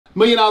$1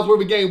 million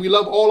worth of game. We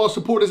love all our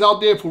supporters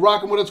out there for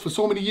rocking with us for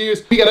so many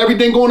years. We got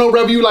everything going on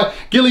wherever you like.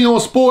 Gilly on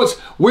Sports,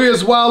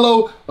 Where's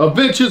Wallow,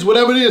 Adventures,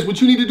 whatever it is.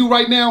 What you need to do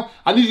right now,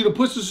 I need you to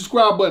push the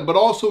subscribe button, but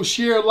also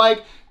share,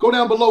 like, go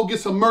down below, get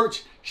some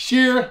merch.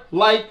 Share,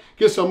 like,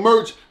 get some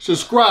merch,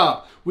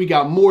 subscribe. We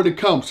got more to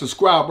come.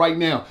 Subscribe right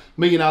now. $1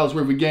 million worth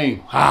of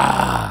game.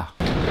 Ah.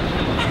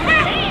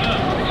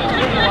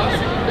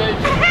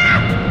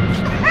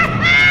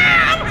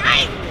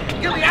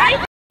 Gilly, I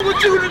ain't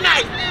with you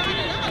tonight.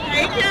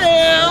 Thank you.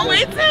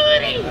 Wait till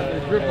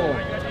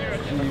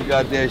You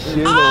got that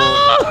shit on.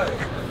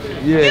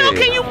 Yeah. Yo,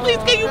 can you please?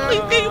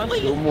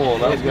 Come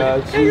on, I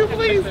got you. Can you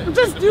please?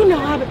 Just, you know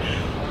how to.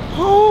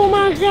 Oh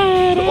my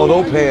God. Oh,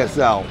 don't pass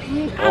out.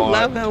 I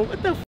love him.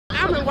 What the f?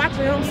 I've been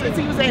watching him since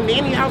he was at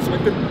Nanny House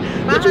with the.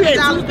 What you had,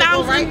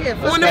 2,000 right here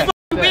on the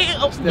f***ing bed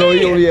upstairs. No,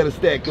 he only had a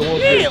stack. Go on.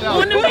 Yeah,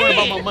 on the bed.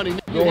 About my money.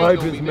 Don't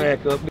hype his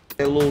Mac up.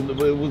 That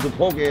little, it was a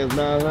punk ass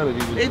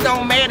 900. It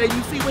don't matter.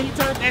 You see when he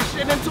turned that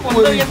shit into $1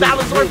 million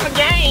worth of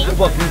game.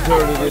 Fuck, he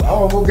turned it. I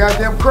almost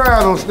goddamn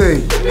cried on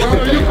stage. You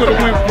could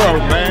have went pro,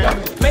 man.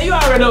 Man, you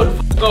already know what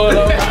the f going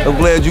on. I'm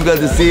glad you got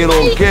to see it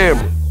on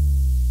camera.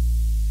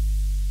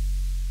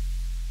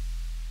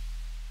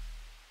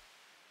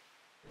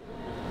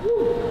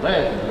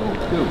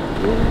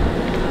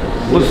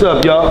 What's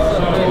up, y'all?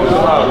 What's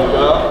up,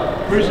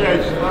 y'all?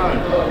 Appreciate you, man.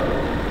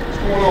 What's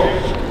going on?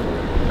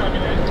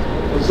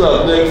 What's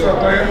up, nigga? What's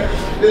up, man?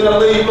 Did I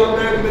leave up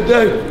back in the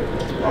day?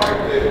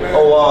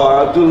 Oh, I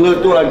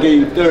thought I gave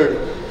you 30.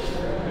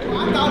 I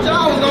thought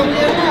y'all was gonna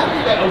get it out.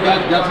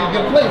 Got you a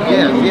good play.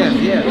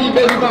 Yeah. Where your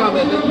baby mom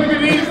at? Look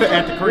at these.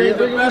 At the crib.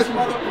 Bring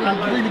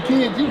the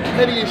kids. You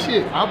petty as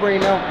shit. I'll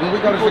bring them when we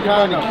go to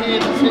Chicago. The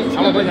kids and shit.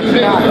 I'm gonna bring them to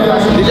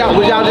Chicago.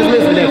 Was y'all just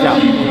missing that,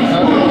 y'all?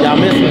 Y'all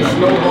missing it?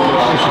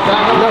 Snowball in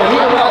Chicago. No, he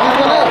just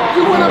went up.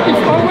 You went up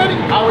before already?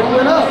 I already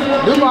went up.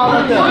 Duval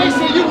went there. They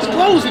said you was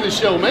closing the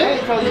show, man.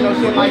 So you know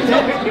shit like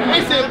that.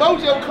 They said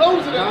Mojo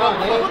closing it.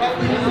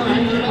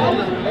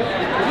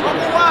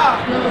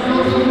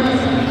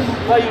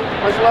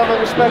 Much love and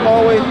respect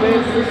always,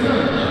 man.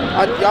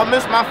 Y'all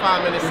missed my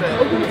 5 minutes set.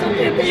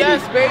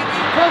 Yes, baby.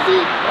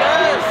 Cuzzy?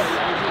 Yes.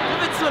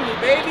 Give it to me,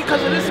 baby, because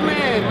of this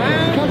man,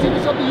 man. Cuzzy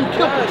was something you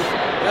killed us.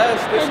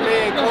 Yes, this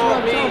man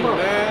called me,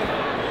 man.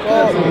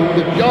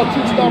 Y'all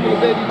two stomping the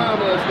baby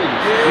mama ass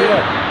niggas.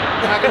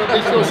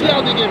 Yeah. So she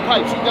out there getting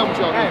pipes. She done with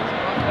y'all niggas.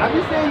 I be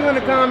seeing you in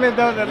the comments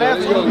though. The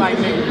last one was like,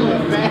 nigga, you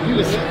was man.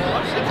 What's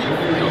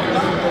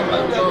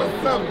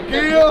up,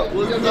 Gil?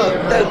 What's up?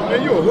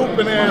 Man, you a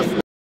hooping ass, man.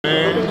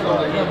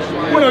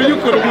 Well, you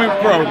could have went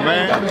pro,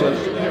 man.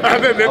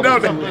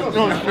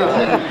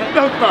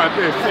 Don't start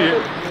that shit.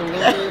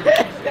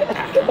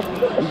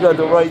 You got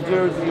the right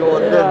jersey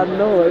on. Yeah, I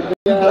know it.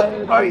 You got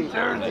the right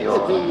jersey on.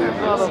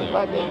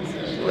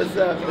 What's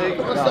up,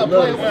 nigga? What's up,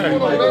 man?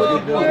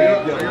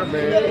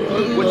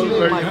 What you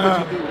think?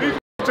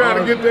 Trying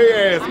to get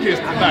their ass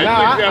kissed tonight.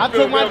 Nah, I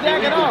took my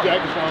jacket off.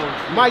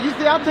 Mike, you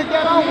see, I took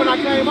that off when I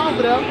came off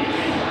of them.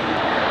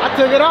 I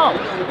took it off.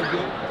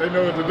 They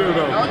know what to do,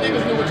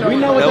 though. We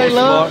know what they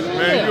love.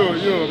 Man, you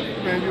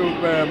a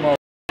bad motherfucker.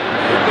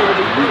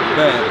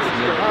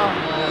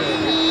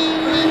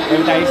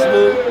 Everything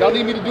smooth. Y'all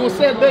need me to do a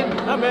set, baby?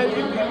 Nah, man, you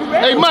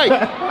Hey, Mike,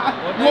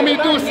 you want me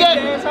to do a set?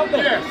 Yes.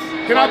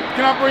 Can I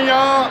bring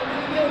y'all up?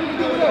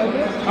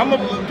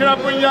 Can I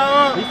bring y'all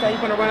up? He said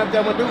he's gonna run up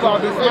there with Duval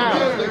this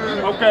time.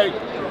 Okay.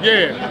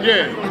 Yeah.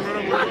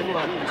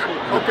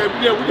 Okay,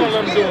 yeah, we're gonna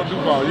let him do a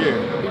Duval, yeah.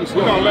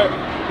 We're gonna let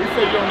he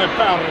said you're on that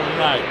powder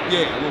tonight.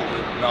 Yeah,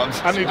 no,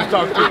 I need to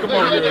talk to you. Come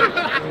over here. He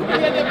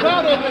had that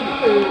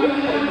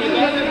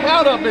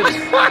powder up in it.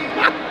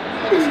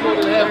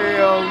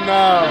 Hell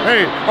no.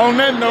 Hey, on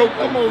that note,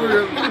 come over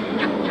here.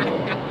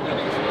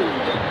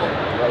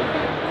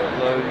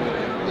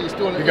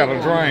 You got a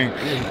drink. We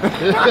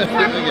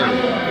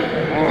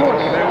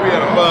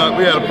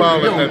had a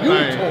ball at that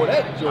thing.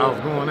 I was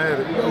going at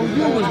it.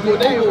 You was good.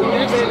 They were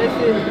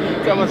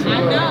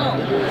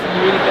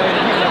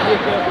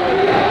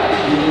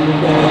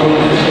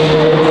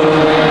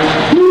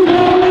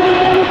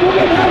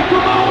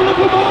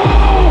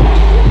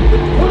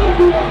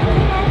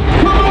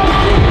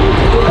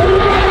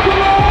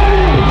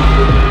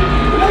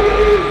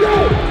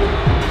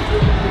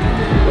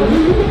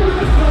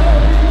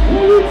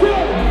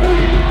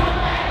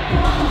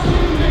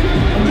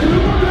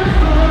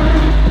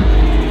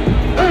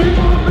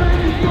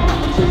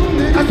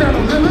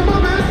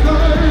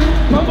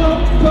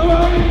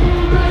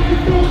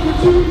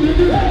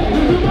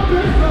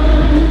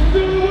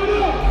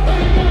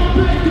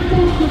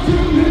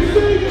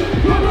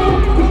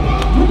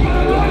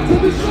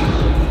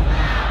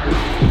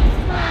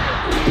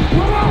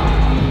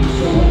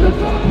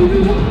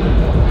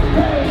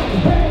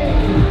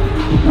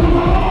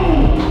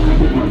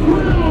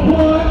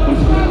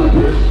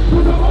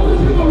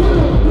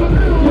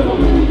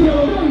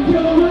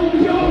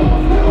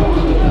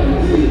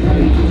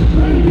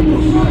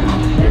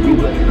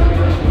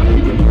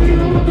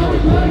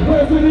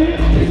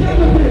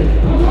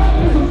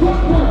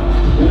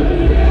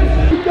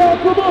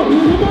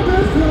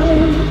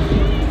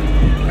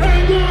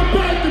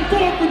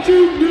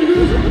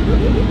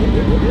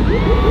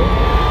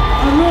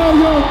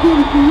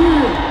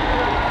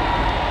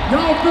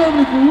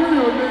family for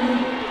real, nigga.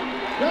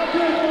 Y'all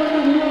can't find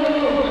nigga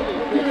real.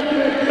 Y'all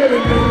can't get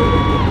it, nigga.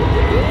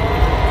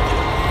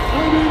 I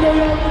didn't even know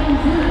y'all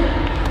niggas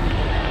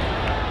here.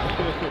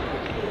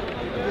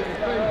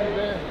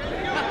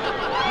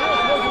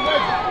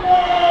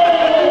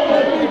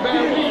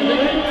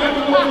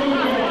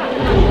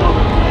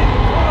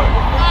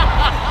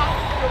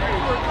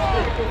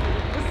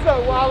 What's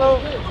up, Wallow?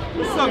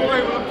 What's up,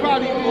 Ray? I'm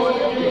proud of you,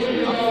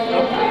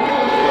 boy.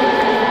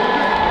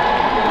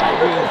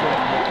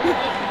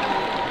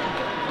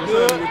 What's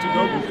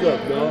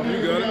up, dog?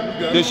 You got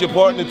it. This your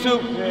partner too?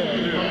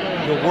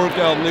 Yeah. The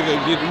workout nigga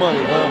and get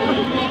money, huh?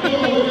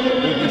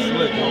 Nigga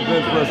slick, I'm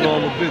bench press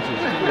on the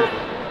bitches.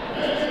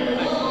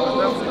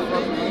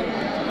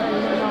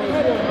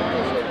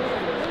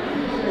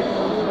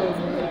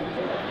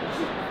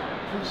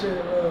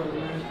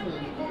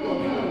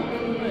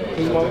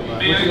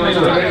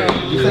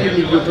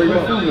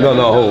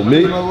 No, hold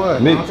me. Me.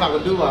 I'm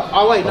talking Duval.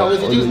 Oh wait, no,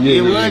 was it you?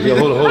 Yeah,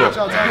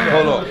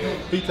 hold on.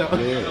 He talking.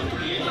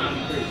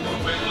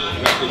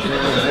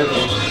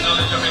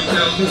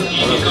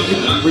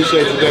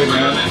 Appreciate today,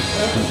 man.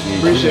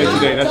 Appreciate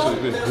today. That's what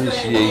it is.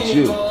 Appreciate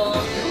you.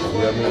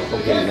 Yeah, man.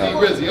 Okay,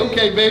 now. Rizzy,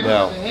 okay, baby.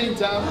 Now. Hang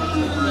time.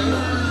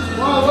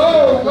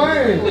 Oh,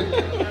 man.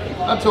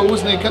 I told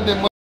what's name, cut that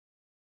money.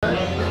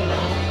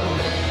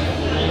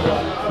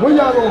 When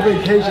y'all on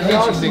vacation,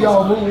 y'all see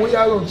y'all moving, when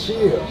y'all gonna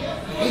chill?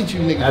 Hate you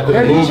niggas.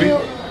 Have you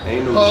chill?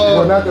 Ain't no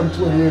Well, not them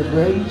 20 years,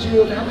 man. You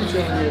chill? I've been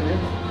chilling here,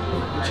 man.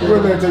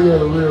 We're gonna take you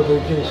on a real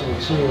vacation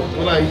and chill.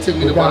 Well, like, he took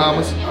me to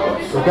Bahamas.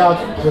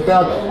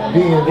 Without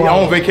being He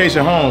on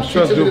vacation home.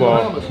 Trust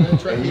Duval.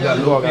 And he got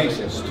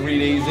locations. 3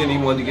 days in, he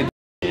wanted to get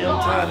the I'm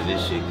tired of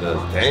this shit,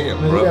 cause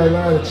damn, Man, bro. you gotta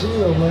learn to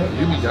chill, man.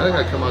 I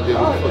gotta come out there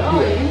with the fuck you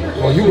at.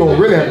 Well, you gonna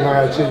really have to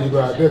learn to chill. You go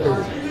out there,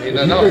 cause if you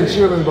couldn't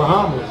chill in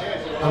Bahamas.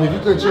 I mean, if you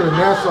couldn't chill in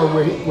Nassau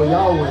where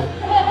y'all went,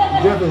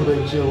 you definitely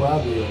couldn't chill where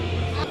I be at.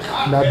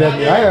 Not that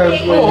big. I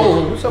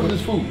have What's up with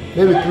this food?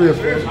 maybe 3 or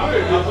 4.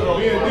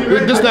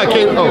 This not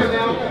catered. Oh.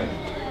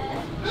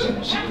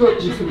 She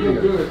cooked you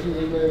good too,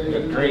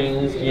 man.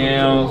 Greens,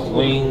 yams,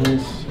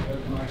 wings.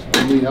 I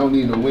don't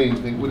need no wings,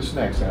 nigga. What a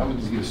snack say? I'm gonna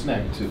just get a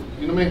snack too.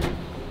 You know what I mean?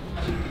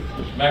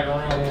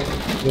 Macaroni.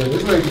 Yeah,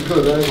 this lady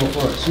cooked. I ain't gonna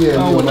front. She I had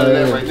don't want none of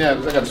that right right now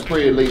because I got to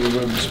spray it later on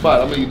the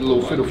spot. I'm gonna eat a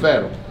little fiddle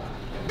faddle.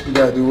 You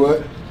gotta do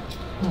what?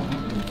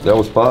 That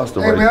was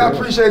pasta Hey right man, I there.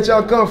 appreciate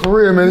y'all coming for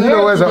real, man. You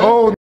know, as an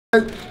old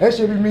that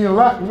should be mean a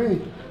lot to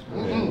me.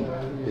 Yeah, you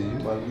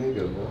my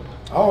nigga, man.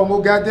 I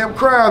almost goddamn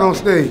cried on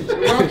stage.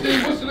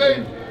 What's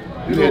today?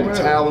 You had a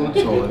towel on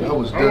the toilet. That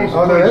was dirty.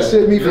 Oh no, that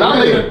shit me for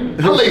I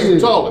real. laid some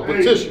toilet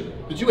with tissue,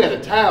 but you had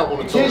a towel on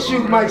the toilet. Tissue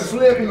might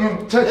slip and you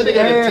touch That your nigga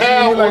had a ass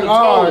towel and you're like, on the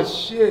oh toilet.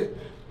 shit.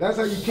 That's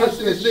how you catch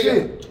said, that nigga.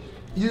 shit.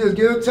 You just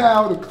get a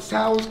towel, the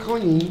towel's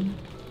clean.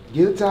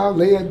 Get a towel,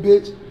 lay that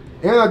bitch.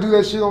 And I do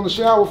that shit on the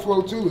shower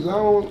floor too, cause I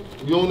don't.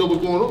 You don't know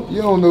what's going on?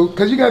 You don't know,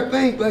 cause you gotta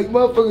think like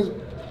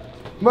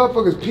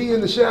motherfuckers pee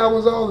in the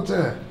showers all the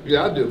time.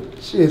 Yeah, I do.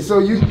 Shit,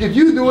 so if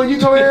you do it, you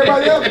know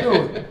everybody else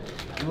doing it.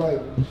 Like,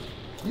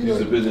 you Used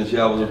to know, visit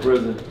showers in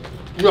prison.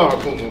 No,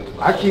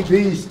 I keep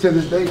these to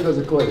this day because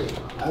of Clay.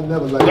 I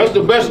never like. that's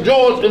the best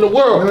joints in the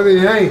world. No, they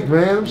ain't,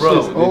 man. Them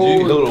Bro, shit's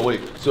old. hold on, wait.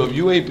 So if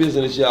you ain't pissed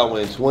in the shower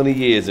in 20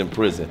 years in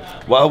prison,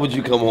 why would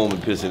you come home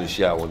and piss in the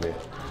shower there?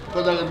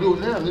 Because I can do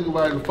it now. Nigga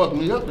ready to fuck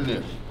me up in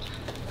there.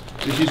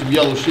 You see some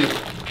yellow shit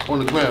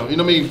on the ground. You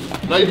know what I mean?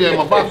 Now you have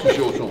my boxer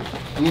shorts on.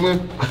 You know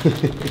what I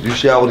mean? You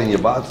showered in your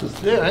boxers?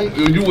 Yeah, I ain't,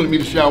 you wanted me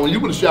to shower. You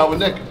would have showered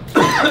naked.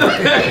 You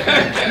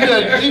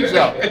had your cheeks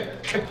out.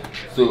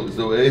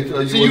 So every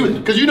time See,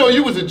 because you know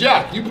you was a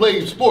jock. You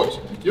played sports.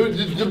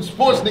 Them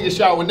sports niggas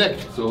shower naked.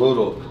 So hold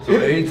on. So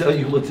every time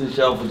you went to the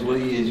shower for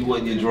 20 years, you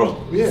wasn't your drawers?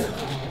 Yeah.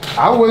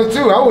 I would have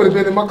too. I would have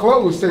been in my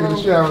clothes taking a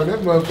shower. That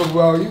motherfucker with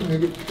all you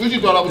nigga. What you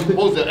thought I was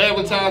supposed to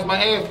advertise my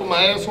ass, put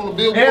my ass on the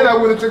billboard? And I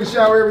would have took a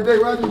shower every day.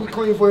 Why do we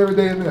clean for every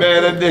day in there?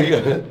 Man, that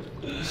nigga.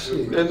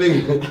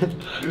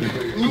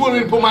 You wanted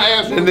me to put my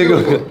ass on That the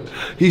billboard.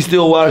 nigga, he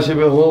still washing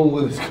at home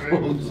with his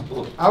clothes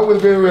on. I would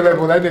have been real like,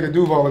 well, that nigga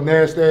Duval a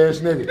nasty ass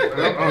nigga.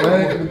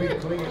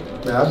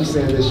 Man, I be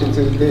saying that shit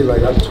to this day.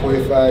 Like, I'm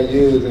 25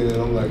 years and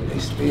I'm like, they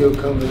still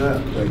coming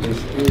out. Like, they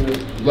still.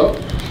 Look.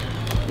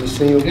 We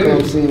seen them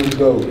come, seen them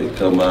go. They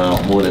come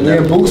out more than Me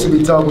and ever. Boosie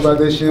be talking about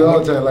that shit all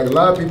the time. Like, a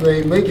lot of people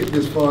ain't make it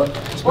this far,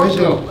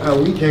 especially how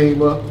we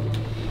came up.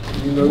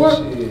 You know, What?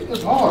 shit.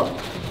 It's hard.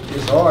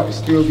 It's hard to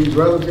still be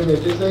relevant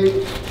at this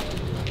age.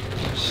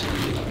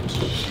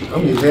 Shit.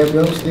 I'm just happy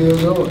I'm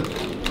still going.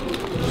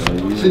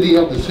 City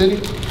up the city.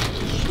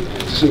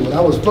 Shit, when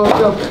I was fucked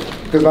up,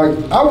 cause like,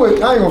 I ain't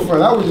gonna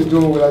front, I was just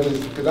doing what I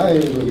just, cause I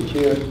ain't really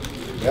care.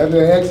 After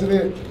the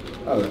accident,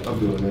 I'm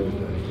doing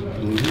everything.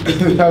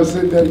 I was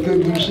sitting there,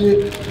 couldn't do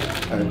shit.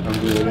 I'm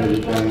doing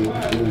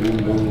everything,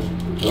 boom.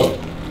 Oh.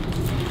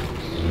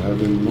 I've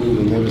been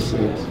moving ever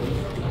since.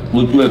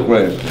 What quick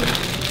crash?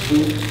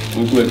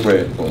 What quick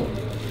crash for?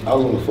 I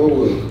was on the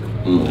forward,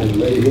 and the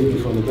lady hit me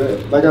from the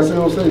back. Like I said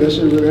on stage, that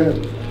shit really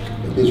happened.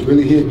 That bitch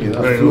really hit me. And I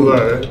I ain't flew.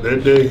 gonna lie,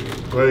 that day,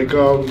 Clay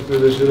called me and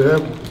said that shit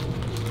happened.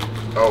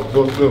 Oh,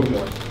 both good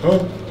one. Huh?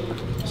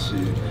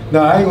 Shit.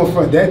 Nah, I ain't gonna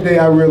front. That day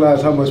I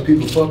realized how much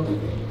people fuck with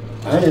me.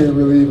 I ain't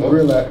really even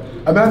realize.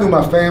 I mean, I knew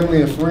my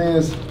family and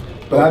friends,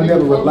 but I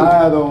never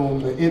relied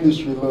on the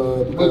industry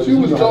love. But you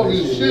was talking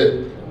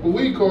shit. When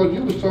we called,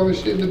 you was talking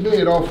shit in the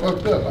bed, all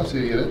fucked up. I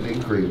said, yeah, that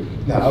nigga crazy.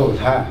 Nah, I was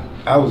high.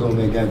 I was on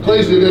that goddamn.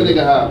 Please do that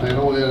nigga high, man.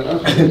 Oh,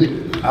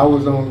 yeah, I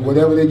was on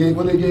whatever they gave.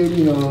 What they gave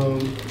me?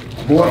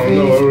 Morphine. I don't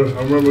know.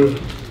 I remember.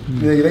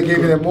 Nigga, they gave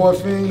me that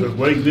morphine.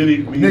 Wait, did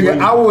he? Nigga,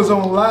 I was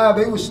on live.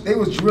 They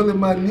was drilling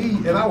my knee,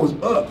 and I was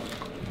up.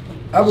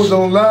 I was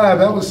on live.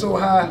 I was so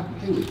high.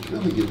 They was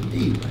drilling your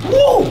knee.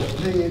 Whoa!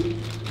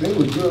 They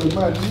was drilling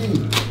my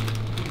knee.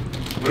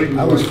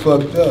 I was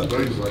fucked up.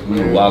 Like,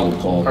 man, wobble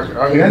call.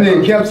 And that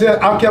nigga kept saying,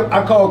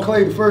 I called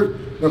Clay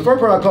the first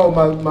part I called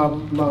my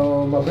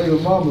baby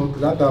mama,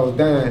 because I thought I was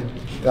dying.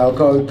 And I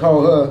would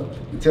call her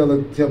and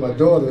tell my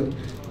daughter.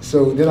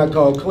 So then I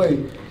called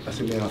Clay. I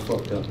said, man, I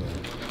fucked up, man.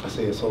 I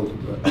said, it's over,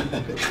 bro.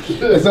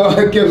 That's all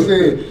I kept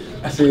saying.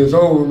 I said, it's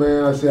over,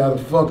 man. I said, I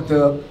done fucked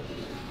up.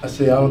 I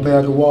said, I don't think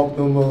I can walk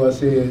no more. I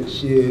said,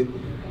 shit.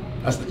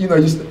 You know,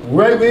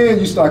 right then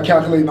you start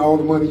calculating all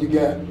the money you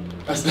got.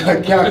 I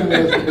started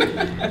calculating.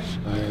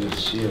 Man,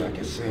 shit, I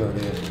can sell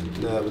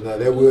that. Nah,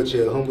 that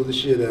wheelchair humble the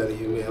shit out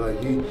of you, man.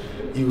 Like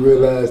you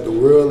realize the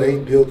world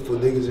ain't built for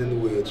niggas in the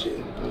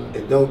wheelchair.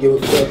 And don't give a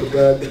fuck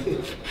about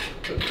it.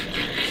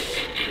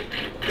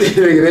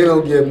 They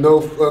don't give no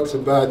fucks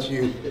about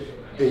you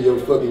in your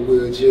fucking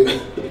wheelchair.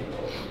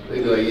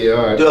 They go, yeah,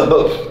 all right.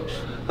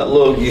 How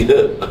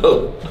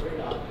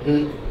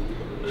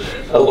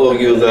long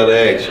you was out of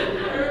action?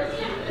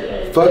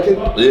 Fucking?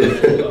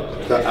 Yeah.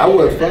 I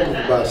wasn't fucking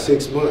for about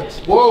 6 months.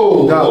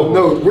 Whoa.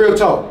 No, real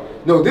talk.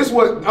 No, this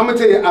what I'm gonna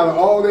tell you. Out of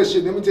all that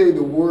shit, let me tell you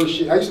the worst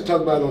shit. I used to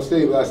talk about it on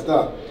stage, but I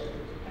stopped.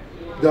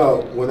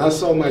 Dog, when I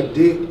saw my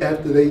dick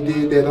after they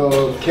did that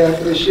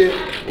catheter shit,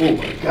 oh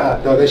my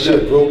God, dog, that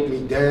shit broke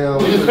me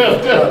down.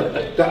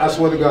 I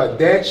swear to God,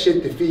 that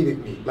shit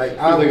defeated me. Like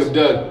I was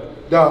done.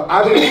 Dog,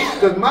 I didn't,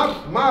 cause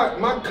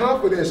my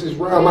confidence is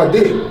around my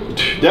dick.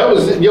 That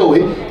was it. Yo,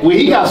 when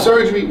he got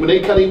surgery, when they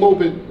cut him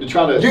open to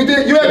try to. You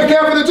did? You had the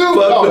catheter too?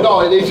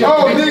 No, they just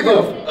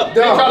nigga.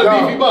 They tried to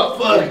beef him up.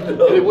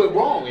 And it went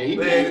wrong. And he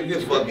man,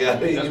 get the fuck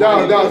out of here.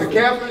 Dog, the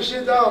catheter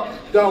shit,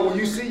 dog, when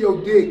you see your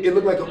dick, it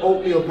look like an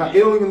oatmeal pie. It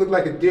don't even look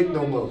like a dick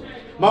no more.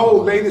 My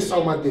old lady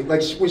saw my dick.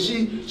 Like when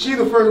she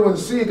the first one to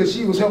see it because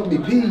she was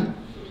helping me pee.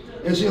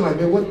 And she was like,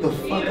 man, what the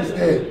fuck is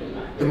that?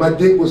 And my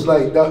dick was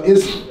like, dog,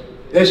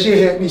 that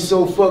shit had me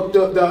so fucked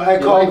up, dog. I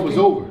called life was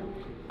over.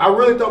 I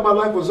really thought my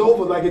life was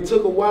over. Like it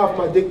took a while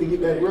for my dick to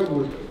get back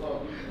regular.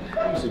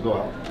 I used to go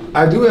out.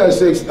 I do have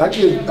sex. I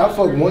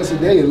fuck once a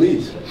day at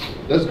least.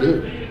 That's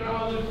good.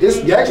 It's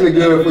actually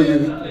good for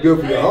you, good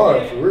for your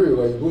heart, for real,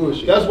 like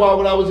bullshit. That's why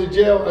when I was in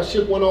jail, I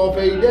shook one off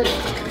every day.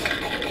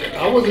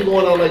 I wasn't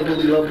going out like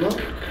Willie Love, no.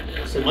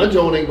 So my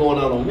joint ain't going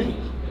out on me.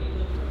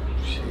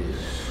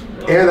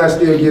 And I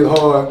still get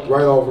hard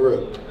right off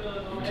rip.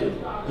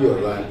 You're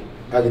a lie.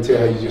 I can tell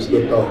how you just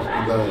looked off.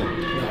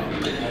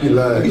 You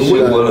lying. You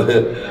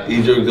lying.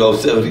 He jerked off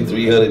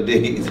 7,300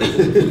 days.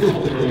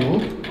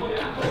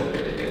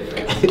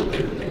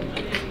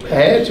 I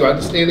had to. I had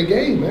to stay in the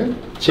game, man.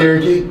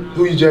 Cherokee,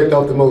 who you jacked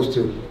off the most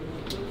to?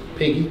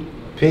 Pinky.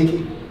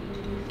 Pinky?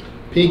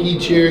 Pinky,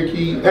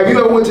 Cherokee. Have you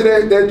ever went to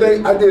that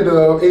thing? I did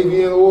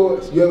AVN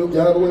Awards. Y'all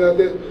ever went out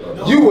there?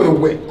 No. You would have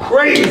went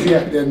crazy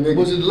out there, nigga.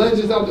 Was it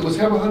Legends out there? Was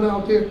Hammer Hunter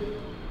out there?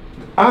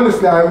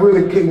 Honestly, I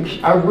really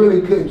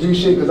couldn't do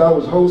shit because I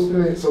was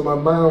hosting it, so my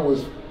mind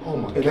was, oh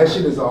my God. And that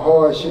shit is a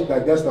hard shit,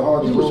 like that's the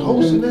hardest. You was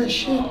hosting that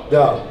shit?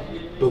 Dog.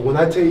 But when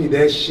I tell you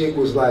that shit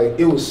was like,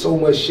 it was so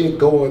much shit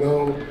going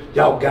on,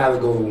 y'all gotta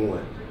go to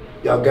one.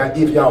 Y'all got,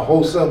 if y'all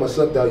host something or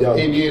something, y'all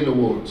AVN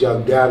Awards. Y'all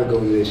gotta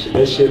go to that shit.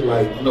 That shit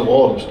like, I know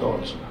all them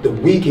stars.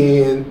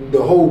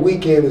 The whole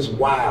weekend is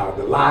wild.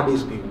 The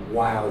lobbies be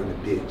wild in the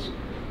bitch.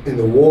 In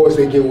the awards,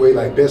 they give away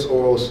like best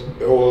oral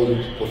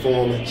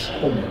performance,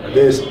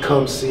 best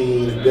come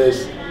scene,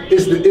 best.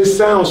 It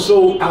sounds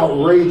so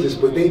outrageous,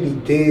 but they be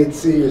dead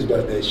serious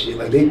about that shit.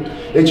 Like they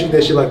treat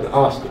that shit like the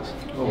Oscars.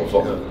 Oh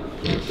fuck.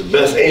 The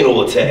best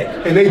anal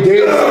attack. And they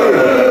dead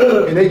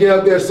serious. And they get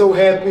up there so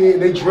happy.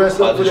 And they dress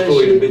up for that shit.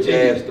 I destroy the bitch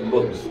ass the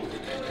most.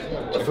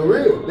 For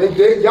real.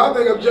 Y'all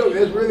think I'm joking?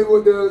 That's really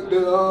what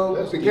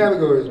the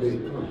categories be.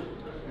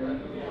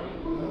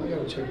 I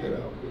gotta check that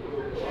out.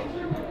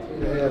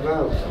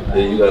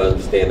 Then you gotta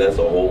understand that's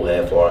a whole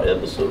half-hour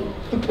episode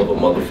of a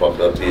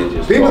motherfucker up here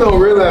just. People don't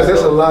realize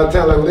that's a lot of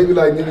time. Like when they be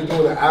like niggas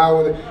doing an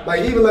hour, like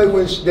even like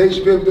when Dave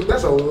Chappelle,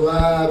 that's a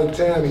lot of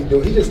time he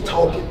do. He just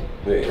talking.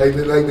 Yeah. Like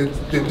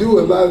to do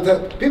a lot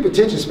of time. People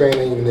attention span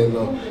ain't even that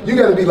long. You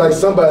gotta be like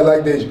somebody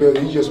like Dave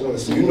Chappelle. You just want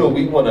to see. You know,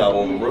 we went out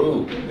on the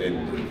road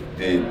and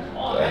did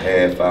a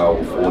half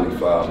hour,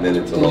 45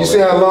 minutes. And you see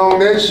how long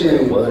that shit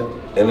is. What?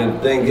 And then the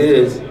thing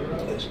is,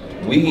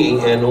 we ain't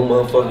had no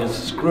motherfucking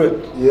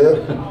script.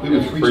 Yeah. We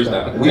was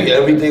freestyle.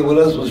 Everything with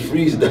us was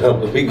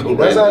freestyle, but we go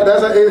that's right.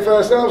 That's how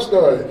 85 South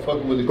started.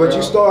 Fucking with the but crowd.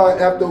 You start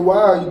after a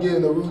while, you get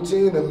in a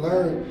routine and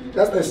learn.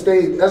 That's that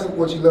stage. That's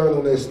what you learn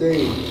on that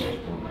stage.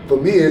 for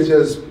me, it's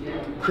just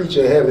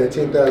creature having that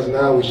 10,000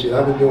 hours shit.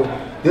 I've been doing,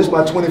 this is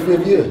my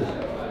 25th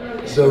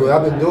year. So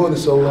I've been doing it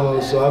so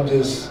long, so I'm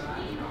just,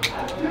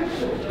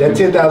 that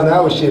 10,000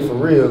 hours shit for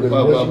real.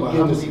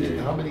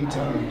 How many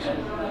times,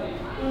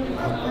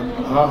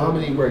 how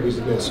many records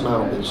did that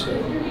Smile been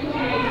showed?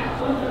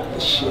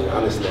 Shit,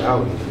 honestly, I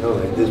don't even know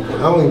at this point.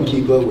 I don't even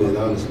keep up with it,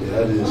 honestly.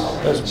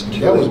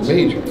 That was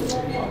major.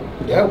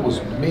 That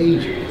was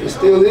major. It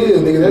still is,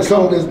 nigga. That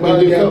song is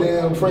my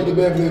goddamn Frankie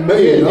Beverly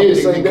made. I'm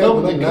just saying that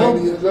when I'm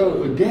 90 years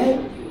old. But that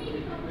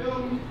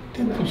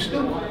didn't put you.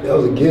 That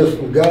was a gift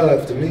from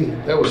God to me.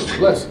 That was a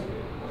blessing.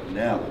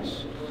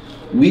 Dallas,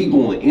 we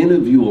gonna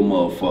interview a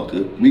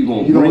motherfucker. We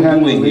gonna bring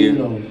you in here.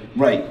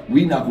 Right,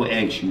 we not gonna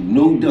ask you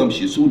no dumb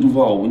shit. So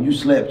Duval, when you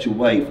slapped your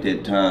wife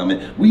that time,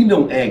 and we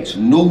don't ask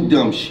no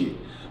dumb shit.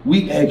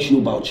 We ask you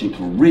about your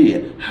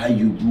career, how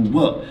you grew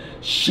up,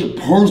 shit,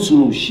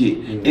 personal shit,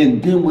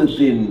 and then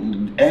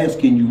within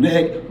asking you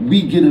that,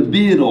 we get a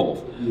bid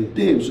off.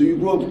 Damn, so you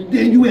grew up,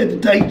 then you had the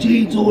tight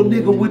jeans on,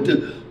 nigga, with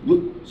the.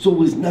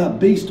 So it's not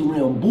based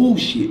around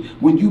bullshit.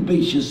 When you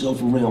base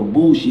yourself around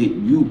bullshit,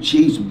 you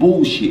chase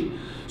bullshit.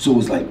 So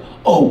it's like,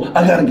 oh,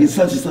 I gotta get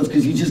such and such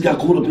because he just got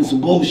caught up in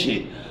some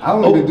bullshit. I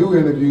don't even do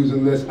interviews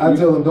unless I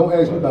tell them, don't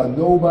ask me about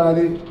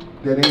nobody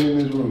that ain't in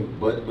this room.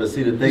 But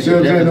see, the thing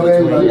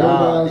between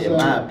y'all, in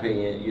my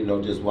opinion, you know,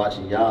 just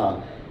watching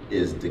y'all,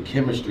 is the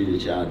chemistry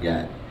that y'all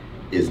got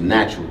is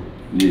natural.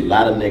 A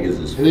lot of niggas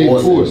is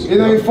forced.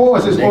 It ain't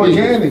forced, it's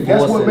organic.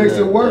 That's what makes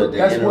it work.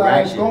 That's why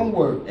it's gonna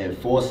work. And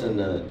forcing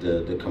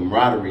the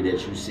camaraderie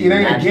that you see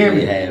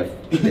naturally have,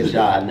 that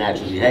y'all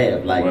naturally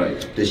have.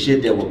 Like the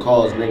shit that would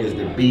cause niggas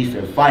to beef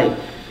and fight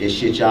is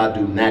shit y'all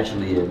do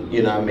naturally. And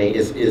you know what I mean?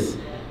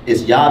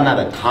 It's y'all not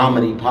a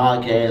comedy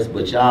podcast,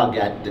 but y'all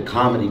got the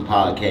comedy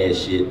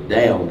podcast shit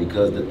down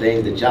because the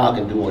things that y'all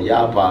can do on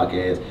y'all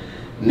podcast,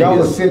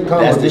 niggas,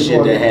 that's the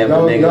shit that have a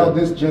nigga. Y'all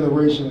this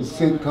generation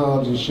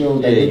sitcoms and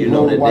shows that you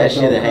know that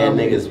shit that had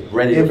niggas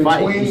ready to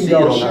fight. You see it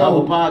on the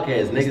other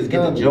podcasts. Niggas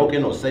get to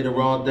joking or say the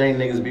wrong thing.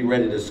 Niggas be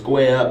ready to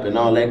square up and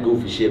all that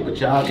goofy shit. But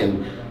y'all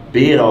can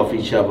bid off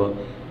each other,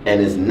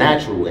 and it's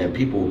natural, and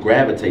people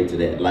gravitate to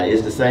that. Like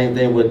it's the same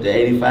thing with the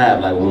 85.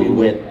 Like when we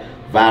went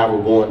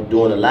viral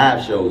doing the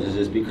live shows, it's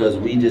just because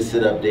we just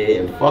sit up there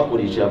and fuck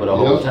with each other the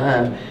whole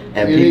time,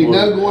 and people,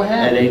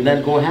 and ain't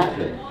nothing gonna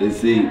happen. And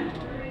see,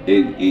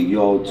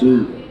 y'all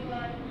too,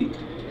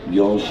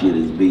 y'all shit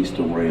is based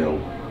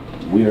around,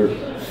 we're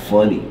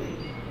funny,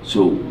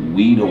 so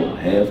we don't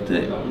have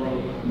to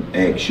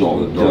ask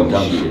y'all dumb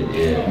shit.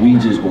 Yeah. We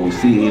just gonna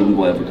sit here, we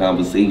gonna have a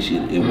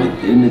conversation, and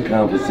within the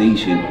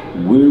conversation,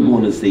 we're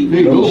gonna say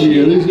dumb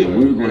shit, and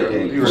we're gonna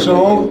act,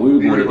 and we're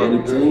gonna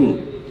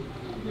entertain.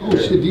 Oh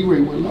shit,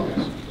 DeRay went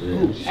lost.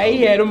 Hey,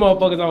 he had them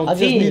motherfuckers on I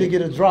just need to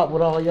get a drop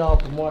with all y'all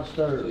for March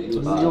 3rd to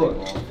New York.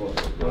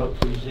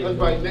 That's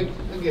right,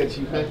 look at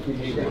you, man.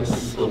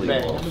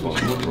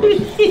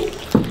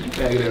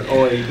 Back of that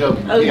OAW.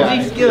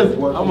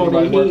 I'm on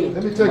that head.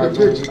 Let me take a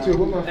picture too.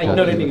 Hey, you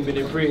know that nigga been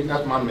in prison.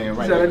 That's my man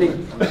right there. You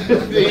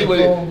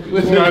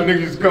know how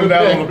niggas come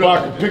down on the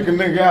block and pick a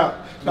nigga out.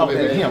 No,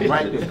 that's him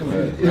right there. Come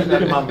here.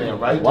 That's my man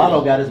right there.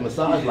 Wallow got his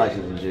massage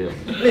license in jail.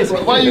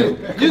 Listen, why you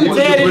can tell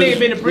that nigga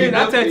been in prison.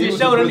 I touched his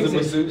shoulder. He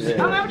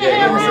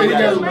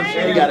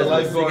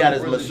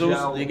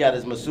got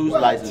his masseuse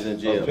license in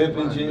jail.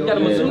 You got a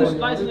masseuse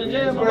license in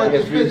jail?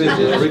 This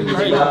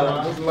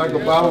is like a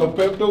bottle of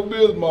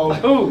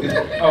Pepto-Bismol. Ooh.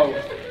 Oh.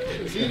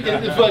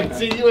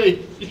 See, you ain't.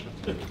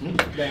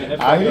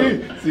 I hear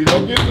you. See,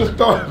 don't get to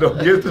start. Don't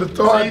get to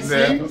start now.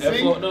 See?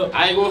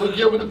 I ain't gonna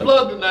forget with the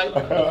plug tonight.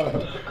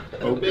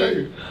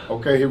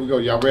 Okay, here we go.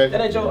 Y'all ready?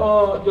 That ain't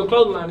your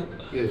clothing line.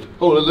 Yeah.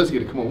 Hold on, let's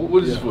get it. Come on.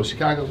 What is this for?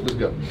 Chicago? Let's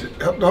go.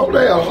 Hold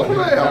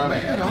down,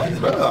 man.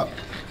 Hold up.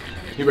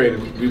 He ready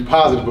to be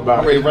positive about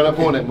it. I'm ready to run up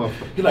on that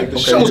motherfucker. He like, the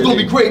show's gonna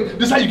be great.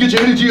 This is how you get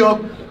your energy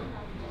up.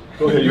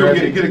 Go ahead, you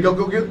ready? Get it. Go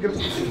get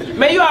it.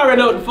 Man, you already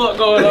know what the fuck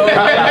going on.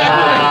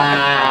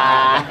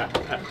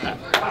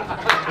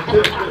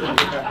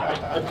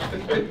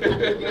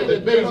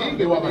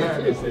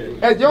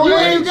 Hey, you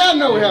ain't got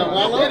no hair,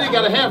 Wallow. That nigga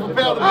got a half a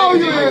pound of Oh,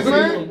 yes,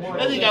 man.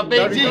 That nigga got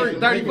Beijing.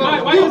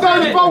 34. You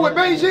 34 with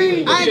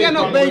Beijing? I ain't got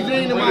no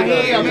Beijing in my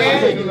head,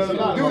 man.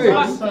 Do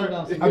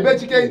this. I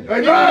bet you can't.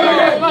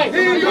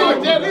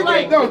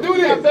 No, do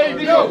this.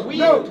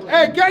 No.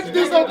 Hey, catch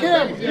this on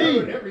camera.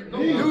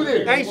 Do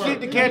this. Ain't shit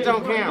to catch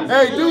on camera.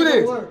 Hey, do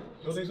this.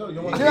 Tell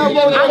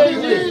Mo to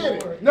do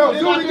it. No,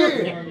 do it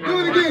again. Do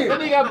it again. That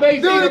nigga got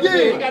Beijing. Do it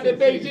again. He got that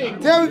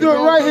Beijing. Tell him to do it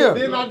right here.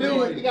 Then I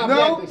do it.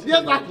 No.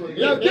 Yes, I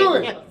Yeah, do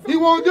it. He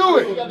won't do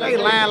it. They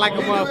lying like a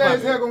motherfucker.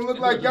 His hair gonna look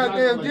like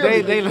goddamn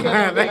Gilly. They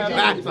lying. They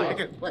lying like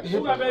a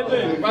Who got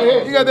Beijing? right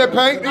here. He got that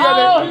paint. He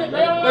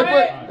got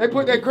that. They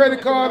put that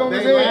credit card on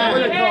his head.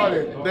 Where that card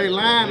is? They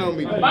lying on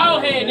me.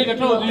 Bald head nigga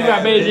told you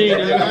got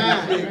Beijing.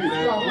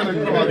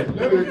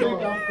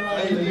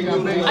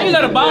 How you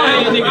let a bald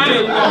head nigga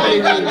tell you got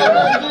Beijing?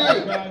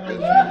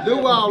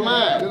 Duval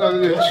lying. That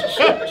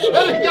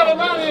nigga got a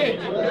bald head.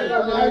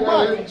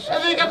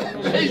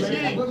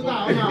 Hey,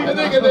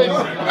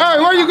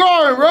 where you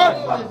going, bro?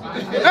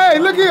 Hey,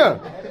 look here.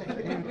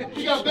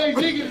 He got Beijing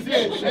in his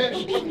head.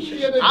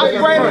 I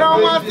sprayed it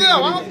on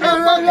myself. He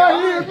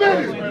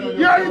admitted it.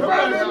 You already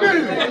finally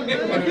admitted it.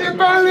 He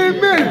finally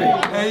admitted it.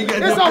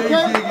 It's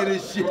okay.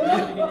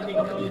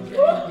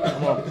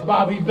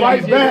 Bobby,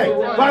 fight back,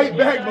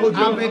 Mojo.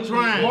 I've been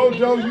trying.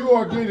 Mojo, you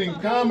are getting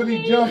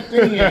comedy jumped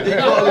in.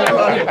 This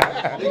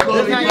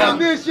how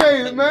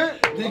initiated, man.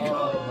 This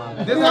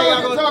how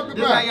y'all gonna talk about.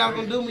 This how y'all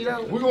gonna do me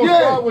though? We're gonna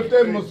start with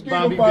that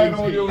mosquito bite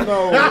on your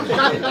nose.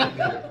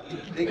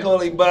 They call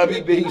him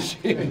Bobby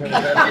Beijing.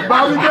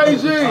 Bobby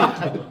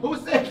Beijing. Who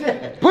said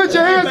that? Put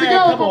your hands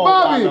together for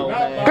Bobby.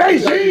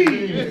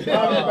 Beijing.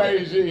 Bobby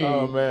Beijing.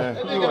 Oh man.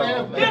 Get him,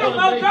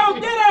 Mojo,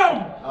 get him!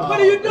 What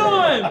are you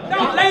doing?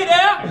 Don't lay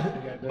there!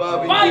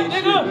 Bobby Fight,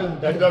 nigga!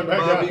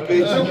 Bobby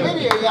Beijing.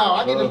 Video, y'all.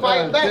 I get to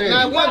fight back.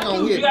 Now it wasn't gonna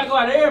You hit. gotta go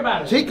out to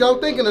everybody. Chico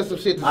thinking of some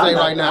shit to say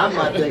right now. I'm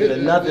not thinking of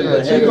nothing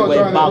but Chico heavyweight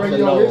trying to bring boxing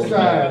you on his knows.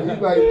 side. He's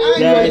like, I ain't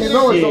That letting you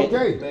know it's shit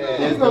okay. is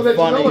He's the gonna let you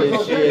know funniest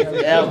it's shit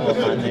okay. ever, my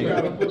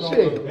nigga.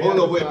 Shit. Hold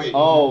on, wait.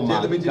 Oh my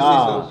Let me just say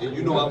God. something.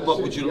 You know I fuck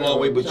with you the long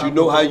way, but you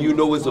know how you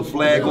know it's a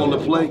flag on the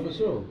play?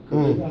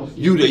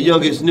 You the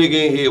youngest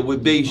nigga in here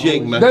with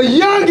Beijing, man. The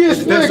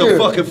youngest That's a nigga.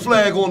 fucking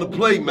flag on the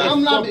play, man.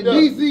 I'm not the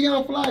DC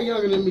Young Fly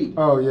younger than me.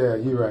 Oh yeah,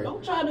 you right.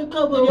 Don't try to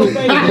cover your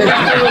baby. He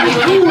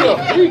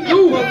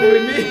cool up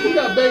with me. He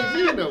got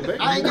Beijing though, baby.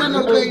 I ain't got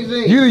no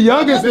Beijing. You the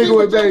youngest nigga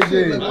with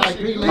Beijing. All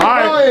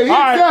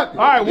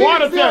right,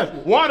 water test.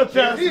 Water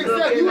test. We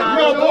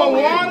gonna pour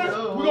water.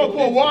 We gonna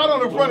pour water on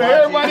the front of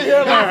everybody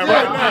here right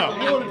now.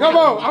 Come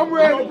on, I'm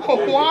ready.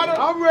 Pour water.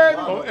 I'm ready.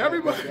 Oh,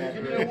 everybody.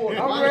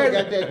 I'm ready.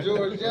 Got that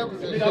George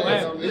Jefferson shit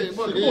on this.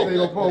 They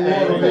gonna pour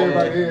water on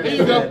everybody here. Let's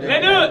do it.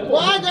 Well, I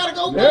gotta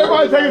go.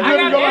 Everybody take a drip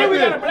and go like We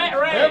got a this. black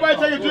rag. Everybody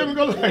take a drip and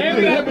go like And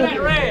we got a this.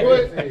 black rag.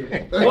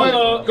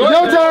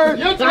 Your turn.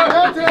 Your turn. Your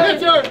turn.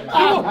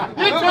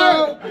 Your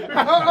turn.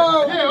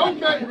 Yeah,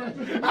 okay.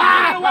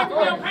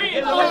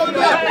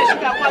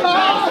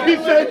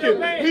 He's shaking.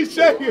 He's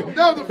shaking.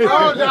 That was the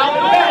first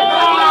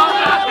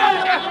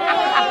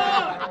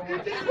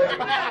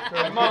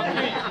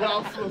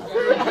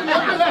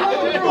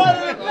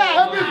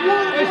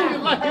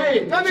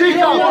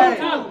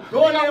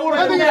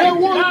That nigga had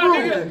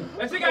waterproof.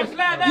 That shit gotta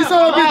slide down. You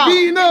saw him get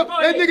beaten up.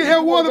 That nigga had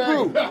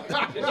waterproof. That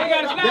shit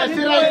gotta slide That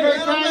shit ain't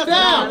first time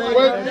down.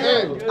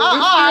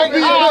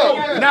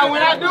 Now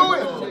when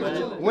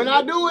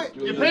I do it,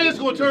 Your pants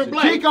gonna turn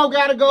black. Chico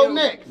gotta go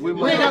next. We ain't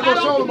got no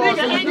shoulder bar,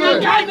 so you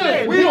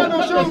good. We ain't got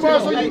no shoulder bar,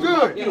 so you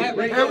good. And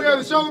we had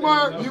a shoulder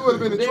bar, you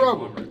would have been in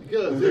trouble.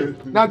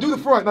 Now do the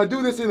front. Now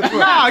do this in the front.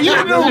 Nah, you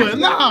do it.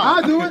 Nah.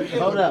 I do it.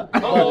 Hold up.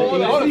 Stop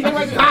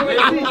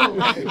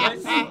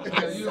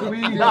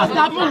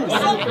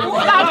moving.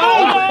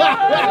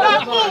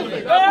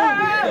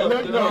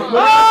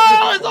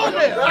 Oh, it's on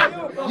there.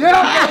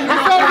 Yeah,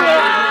 it's over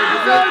there.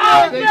 It's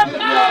over there.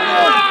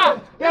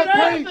 That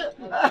paint.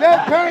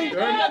 That paint.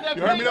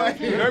 You heard me though?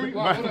 You heard me?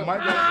 Mike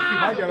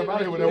got him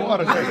out here with that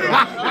water test.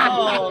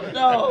 Oh,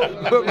 no.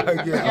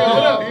 He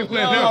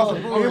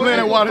laying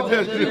that water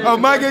test. Oh,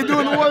 Mike ain't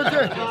doing the water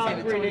test. I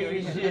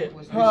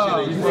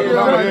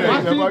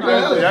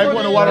ain't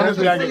going to water test.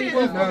 It's still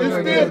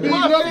beating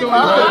up though.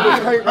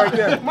 Paint right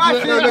there. My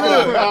shit good. Ain't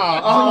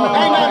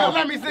nothing.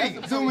 Let me see.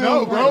 Zoom in No,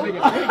 on bro. They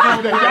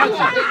got you.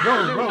 Go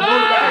to the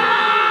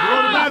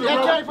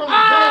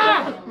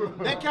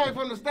That came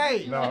from the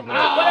stage. No, bro.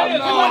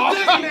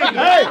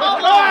 Hey,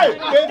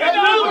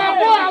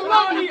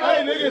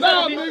 Hey,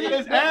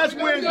 it's Ash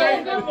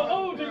Wednesday.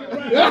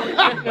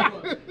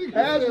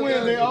 Ash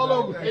Wednesday all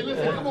over. Hey,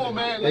 listen, come on,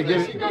 man. Hey,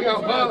 get it.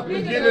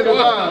 Get it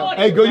alive.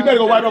 Hey, go, you better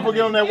go wipe up and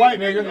get on that white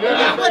nigga.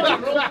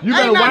 You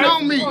better wipe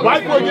on me.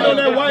 Wipe or get on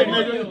that white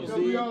nigga.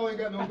 We all ain't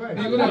got no paint.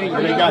 They got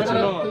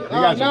you. They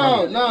got you.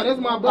 No, that's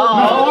my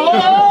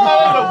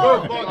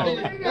birthmark.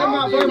 That's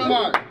my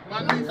birthmark.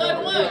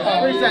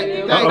 Appreciate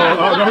it.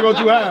 Don't go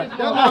too high. Don't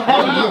go too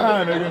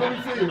high, nigga.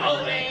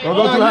 Don't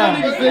go too high. I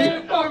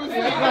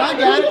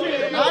got it.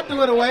 I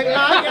threw it away. I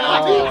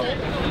got it.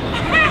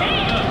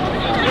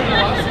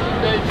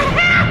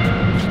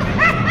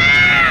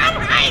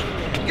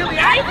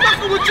 I ain't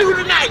fucking with you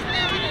tonight.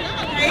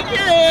 Thank you.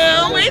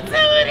 Wait,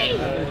 Tootie.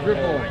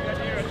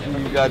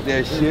 You got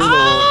that shit on.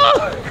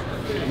 Oh.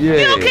 Yeah.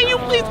 Yo, can you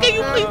please?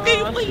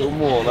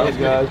 Come on, I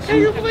got Can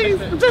you. you please?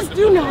 Just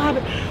do know how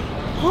to.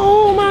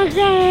 Oh my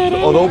God.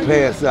 Oh, don't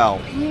pass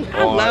out.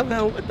 I love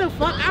him. What the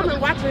fuck? I've been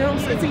watching him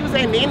since he was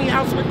at Nanny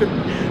house with the.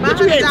 What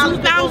you had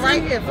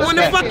 2,000 on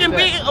the fucking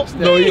bed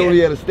upstairs. No, he only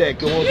had a stack.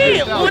 Don't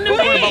Yeah, on the My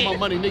bed.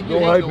 money, nigga.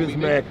 Don't hype his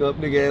Mac up,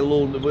 nigga. Had a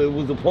little, it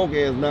was a punk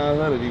ass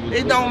 900. He was.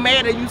 It don't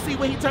matter. You see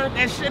what he turned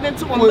that shit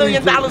into? $1 What he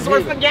million turned-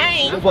 worth of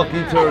game. The fuck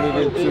he turned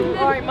it into?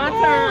 All right, my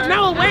turn.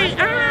 No, wait.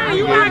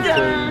 You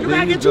gotta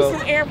There you get you go.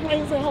 some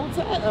airplanes and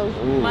hotels.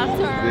 Ooh, My turn.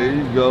 there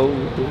you go.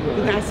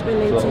 You gotta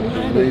spend that So,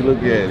 $200. there you look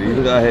at it. He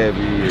look how happy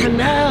he I is.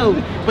 know,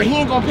 but he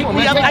ain't gonna pick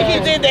me up like he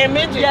did that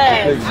midget.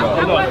 Yes. Think so.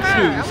 I want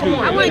Excuse me.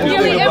 I want to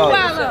give Think him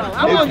about it. I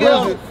want to give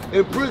him.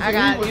 In prison, I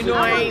got, you know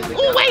I ain't.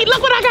 Oh, wait,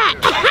 look what I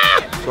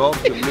got.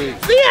 Talk to me.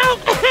 See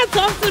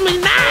how?